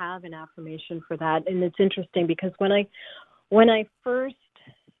 I have an affirmation for that. And it's interesting because when I first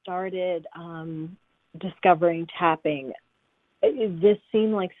started discovering tapping, this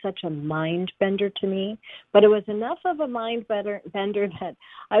seemed like such a mind bender to me, but it was enough of a mind bender that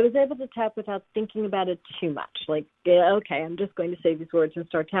I was able to tap without thinking about it too much. Like, okay, I'm just going to say these words and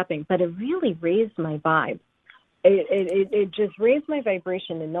start tapping. But it really raised my vibe. it just raised my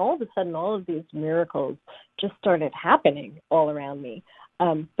vibration, and all of a sudden, all of these miracles just started happening all around me.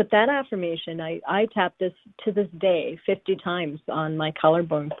 But that affirmation, I tap this to this day 50 times on my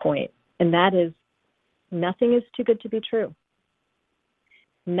collarbone point, and that is, nothing is too good to be true.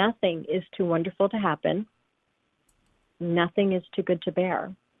 Nothing is too wonderful to happen. Nothing is too good to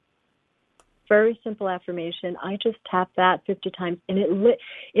bear. Very simple affirmation. I just tap that 50 times, and it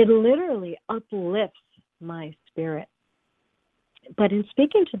literally uplifts my spirit. But in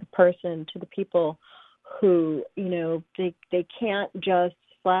speaking to the people who, they can't just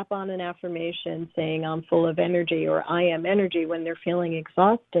slap on an affirmation saying I'm full of energy or I am energy when they're feeling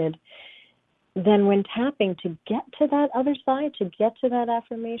exhausted, then when tapping to get to that other side, to get to that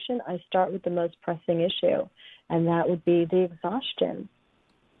affirmation, I start with the most pressing issue, and that would be the exhaustion.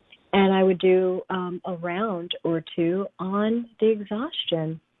 And I would do a round or two on the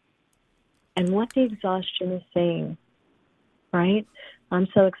exhaustion and what the exhaustion is saying, right? I'm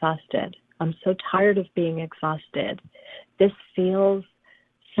so exhausted. I'm so tired of being exhausted. This feels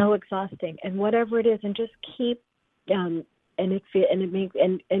so exhausting. And whatever it is, and just keep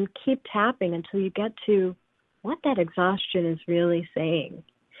keep tapping until you get to what that exhaustion is really saying.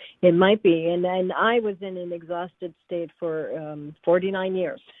 It might be, and I was in an exhausted state for 49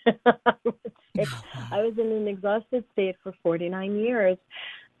 years. I was in an exhausted state for 49 years,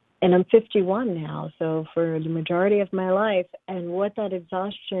 and I'm 51 now, so for the majority of my life. And what that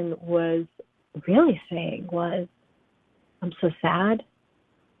exhaustion was really saying was, I'm so sad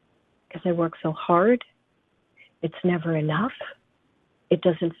because I work so hard. It's never enough. It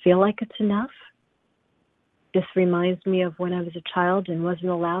doesn't feel like it's enough. This reminds me of when I was a child and wasn't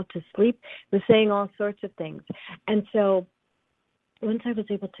allowed to sleep. It was saying all sorts of things. And so once I was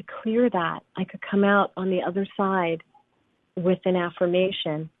able to clear that, I could come out on the other side with an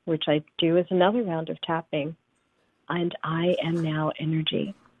affirmation, which I do as another round of tapping. And I am now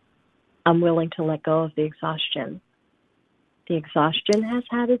energy. I'm willing to let go of the exhaustion. The exhaustion has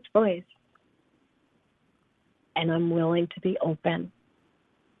had its voice. And I'm willing to be open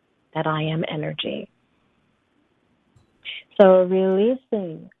that I am energy. So a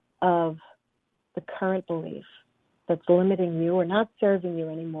releasing of the current belief that's limiting you or not serving you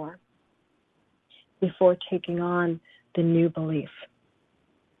anymore before taking on the new belief.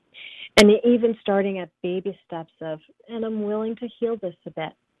 And even starting at baby steps of, and I'm willing to heal this a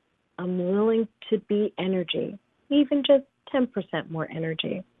bit. I'm willing to be energy, even just 10% more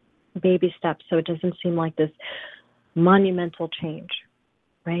energy. Baby steps, so it doesn't seem like this monumental change,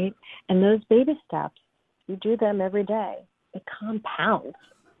 right? And those baby steps, you do them every day. It compounds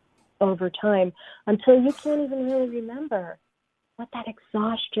over time until you can't even really remember what that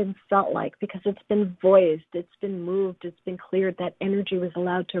exhaustion felt like, because it's been voiced, it's been moved, it's been cleared. That energy was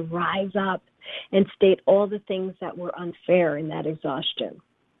allowed to rise up and state all the things that were unfair in that exhaustion.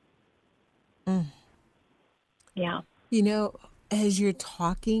 Mm. Yeah. As you're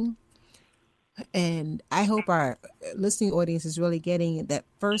talking, and I hope our listening audience is really getting that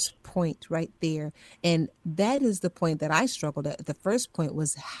first point right there. And that is the point that I struggled at. The first point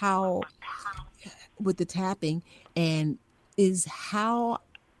was how, with the tapping, and is how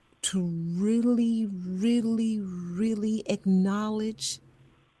to really, really, really acknowledge,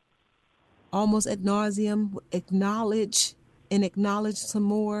 almost ad nauseum, acknowledge some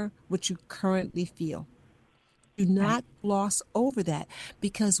more what you currently feel. Do not gloss over that,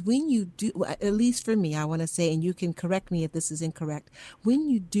 because when you do, at least for me, I want to say, and you can correct me if this is incorrect, when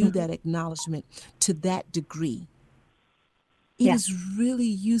you do that acknowledgement to that degree, it is really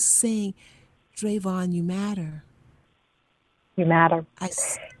you saying, Drayvon, you matter. You matter.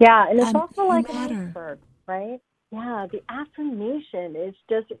 And it's also like an iceberg, right? Yeah, the affirmation is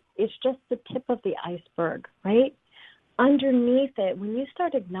just the tip of the iceberg, right? Underneath it, when you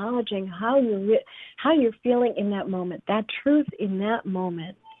start acknowledging how you're feeling in that moment, that truth in that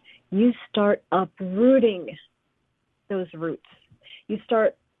moment, you start uprooting those roots. You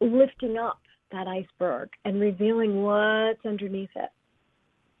start lifting up that iceberg and revealing what's underneath it.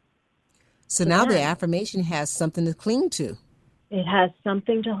 So now the affirmation has something to cling to. It has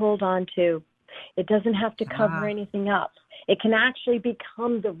something to hold on to. It doesn't have to cover anything up. It can actually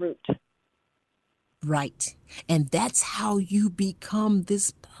become the root. Right. And that's how you become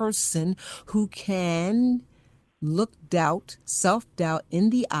this person who can look doubt, self-doubt in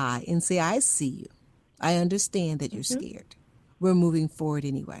the eye and say, I see you. I understand that you're scared. We're moving forward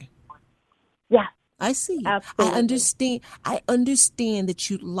anyway. Yeah. I see you. Absolutely. I understand that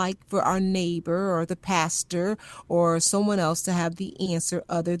you'd like for our neighbor or the pastor or someone else to have the answer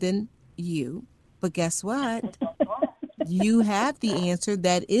other than you. But guess what? you have the answer.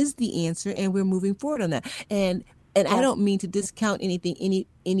 That is the answer, and we're moving forward on that. And I don't mean to discount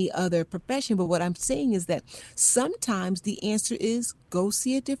any other profession, but what I'm saying is that sometimes the answer is go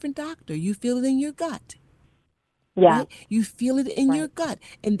see a different doctor. You feel it in your gut. Yeah. Right? You feel it in your gut.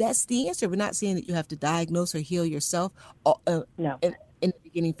 And that's the answer. We're not saying that you have to diagnose or heal yourself. No. In the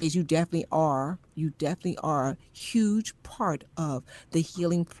beginning phase, you definitely are. You definitely are a huge part of the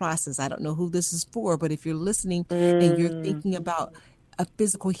healing process. I don't know who this is for, but if you're listening and you're thinking about a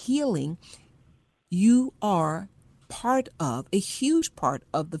physical healing, you are a huge part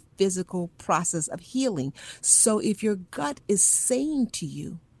of the physical process of healing. So if your gut is saying to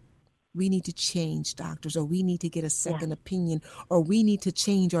you, we need to change doctors, or we need to get a second opinion, or we need to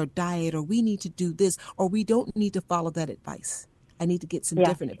change our diet, or we need to do this, or we don't need to follow that advice. I need to get some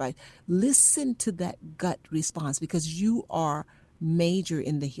different advice. Listen to that gut response, because you are major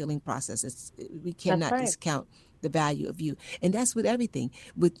in the healing process. We cannot discount the value of you. And that's with everything.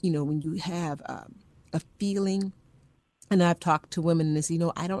 With, when you have a feeling, and I've talked to women and they say,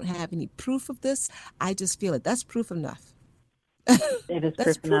 I don't have any proof of this. I just feel it. That's proof enough. It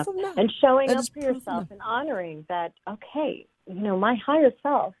is proof enough. And showing up for yourself and honoring that, okay, my higher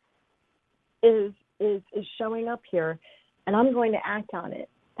self is showing up here, and I'm going to act on it.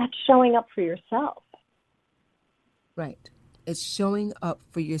 That's showing up for yourself. Right. It's showing up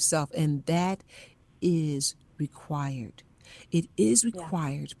for yourself, and that is required. It is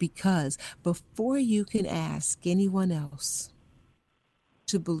required because before you can ask anyone else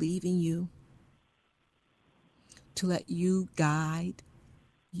to believe in you, to let you guide,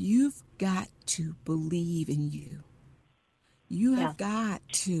 you've got to believe in you. You have got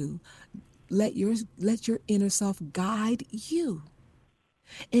to let your inner self guide you,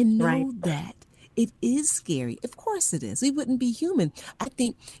 and know that it is scary. Of course it is. We wouldn't be human. I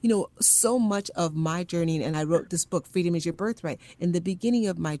think, so much of my journey, and I wrote this book, Freedom is Your Birthright. In the beginning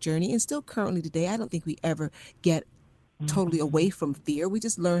of my journey, and still currently today, I don't think we ever get totally away from fear. We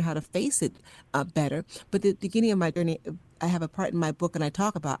just learn how to face it better. But the beginning of my journey, I have a part in my book, and I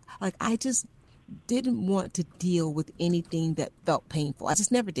talk about, I just didn't want to deal with anything that felt painful. I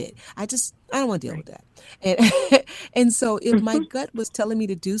just never did. I don't want to deal with that. And so if my gut was telling me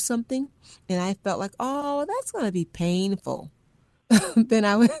to do something and I felt like, oh, that's going to be painful, then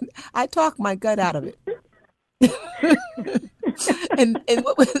I talk my gut out of it. and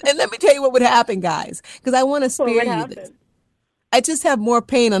let me tell you what would happen, guys, because I want to spare you this. I just have more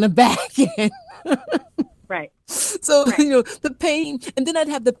pain on the back end. Right. So, the pain, and then I'd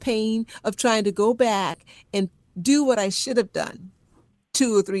have the pain of trying to go back and do what I should have done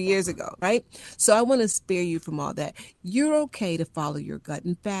 2 or 3 years ago, right? So I want to spare you from all that. You're okay to follow your gut.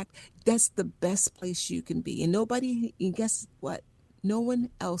 In fact, that's the best place you can be. And guess what? No one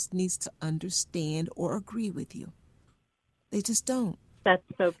else needs to understand or agree with you. They just don't. That's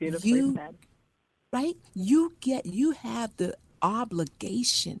so beautifully said. Right? You have the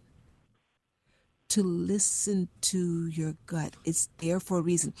obligation to listen to your gut. It's there for a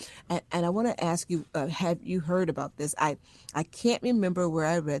reason. And I want to ask you, have you heard about this? I can't remember where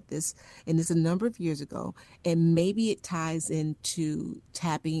I read this, and it's a number of years ago, and maybe it ties into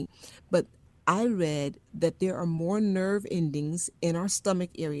tapping, but I read that there are more nerve endings in our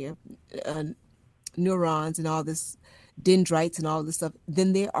stomach area, neurons and all this, dendrites and all this stuff,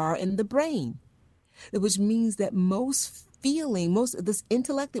 than there are in the brain, which means that most of this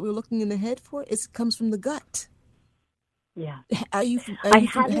intellect that we're looking in the head for, comes from the gut. Yeah. I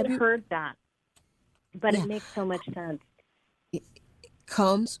hadn't heard that, but it makes so much sense. It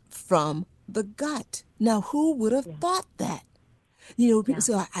comes from the gut. Now, who would have thought that?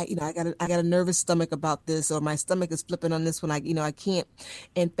 So I got a nervous stomach about this, or my stomach is flipping on this one. I can't.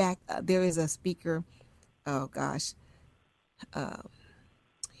 In fact, there is a speaker. Oh gosh,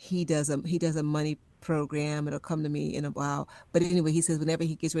 he does a money program. It'll come to me in a while. But anyway, he says whenever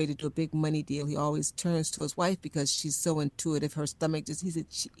he gets ready to do a big money deal, he always turns to his wife because she's so intuitive. Her stomach he said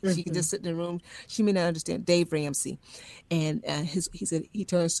she can just sit in the room. She may not understand. Dave Ramsey. And he said he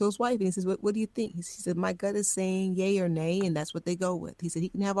turns to his wife and he says, what do you think? He said, my gut is saying yay or nay, and that's what they go with. He said he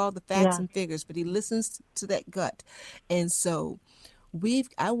can have all the facts and figures, but he listens to that gut. And so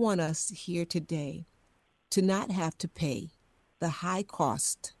I want us here today to not have to pay the high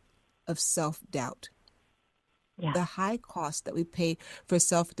cost of self-doubt. The high cost that we pay for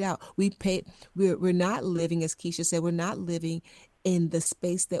self-doubt. We're not living, as Keisha said, we're not living in the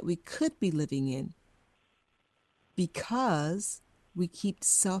space that we could be living in because we keep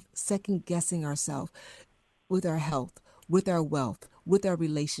second guessing ourselves with our health, with our wealth, with our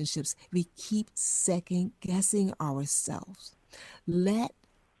relationships. We keep second guessing ourselves. Let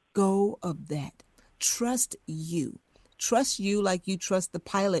go of that. Trust you. trust you like you trust the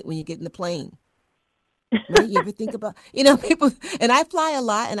pilot when you get in the plane. Right? You ever think about, people, and I fly a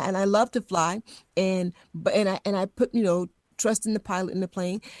lot and I love to fly and I put, trust in the pilot in the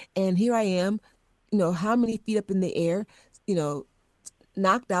plane. And here I am, how many feet up in the air,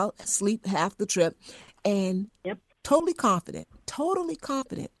 knocked out, sleep half the trip and totally confident.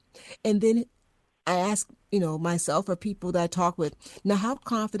 And then I ask, myself or people that I talk with, now, how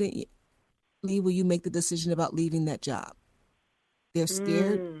confidently will you make the decision about leaving that job? They're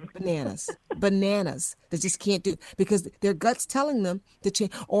scared bananas. They just can't do it because their gut's telling them to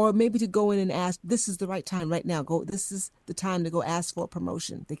change, or maybe to go in and ask, this is the right time right now. This is the time to go ask for a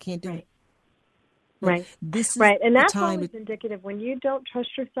promotion. They can't do it. Right. This is right. And that's time always indicative. When you don't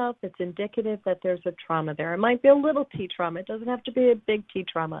trust yourself, it's indicative that there's a trauma there. It might be a little T trauma. It doesn't have to be a big T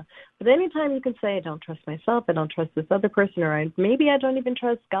trauma. But anytime you can say, I don't trust myself, I don't trust this other person, or maybe I don't even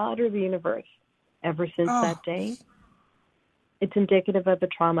trust God or the universe, ever since that day, it's indicative of a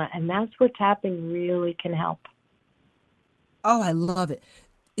trauma. And that's where tapping really can help. Oh, I love it.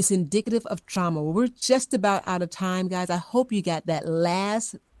 It's indicative of trauma. Well, we're just about out of time, guys. I hope you got that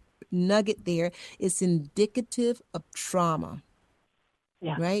last nugget there. It's indicative of trauma.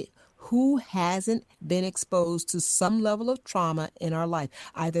 Yeah. Right? Who hasn't been exposed to some level of trauma in our life,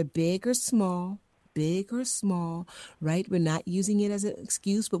 either big or small, right? We're not using it as an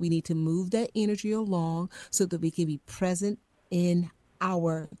excuse, but we need to move that energy along so that we can be present in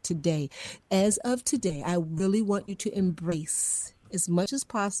our today. As of today, I really want you to embrace as much as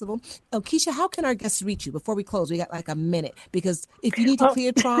possible. Oh, Keisha, how can our guests reach you before we close? We got like a minute, because if you need to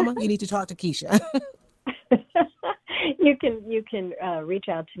clear trauma, you need to talk to Keisha. You can reach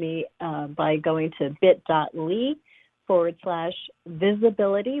out to me by going to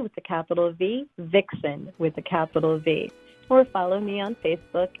bit.ly/visibility with a capital V, Vixen with a capital V, or follow me on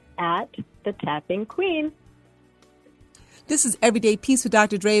Facebook at The Tapping Queen. This is Everyday Peace with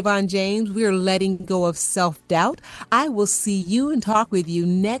Dr. Drayvon James. We're letting go of self-doubt. I will see you and talk with you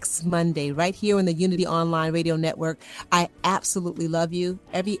next Monday right here on the Unity Online Radio Network. I absolutely love you.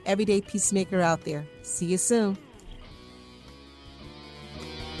 Everyday peacemaker out there. See you soon.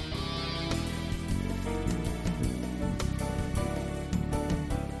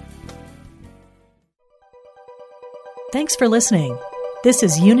 Thanks for listening. This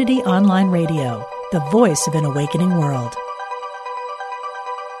is Unity Online Radio, the voice of an awakening world.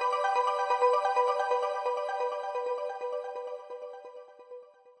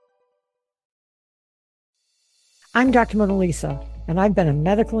 I'm Dr. Mona Lisa, and I've been a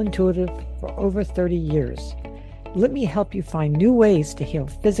medical intuitive for over 30 years. Let me help you find new ways to heal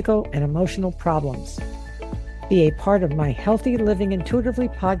physical and emotional problems. Be a part of my Healthy Living Intuitively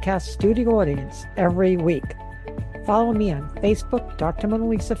podcast studio audience every week. Follow me on Facebook, Dr. Mona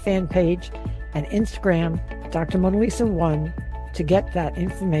Lisa fan page, and Instagram, Dr. Mona Lisa 1, to get that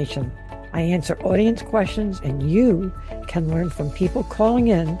information. I answer audience questions, and you can learn from people calling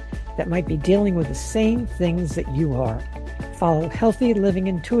in that might be dealing with the same things that you are. Follow Healthy Living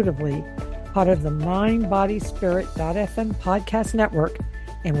Intuitively, part of the MindBodySpirit.fm podcast network,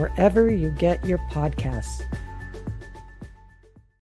 and wherever you get your podcasts.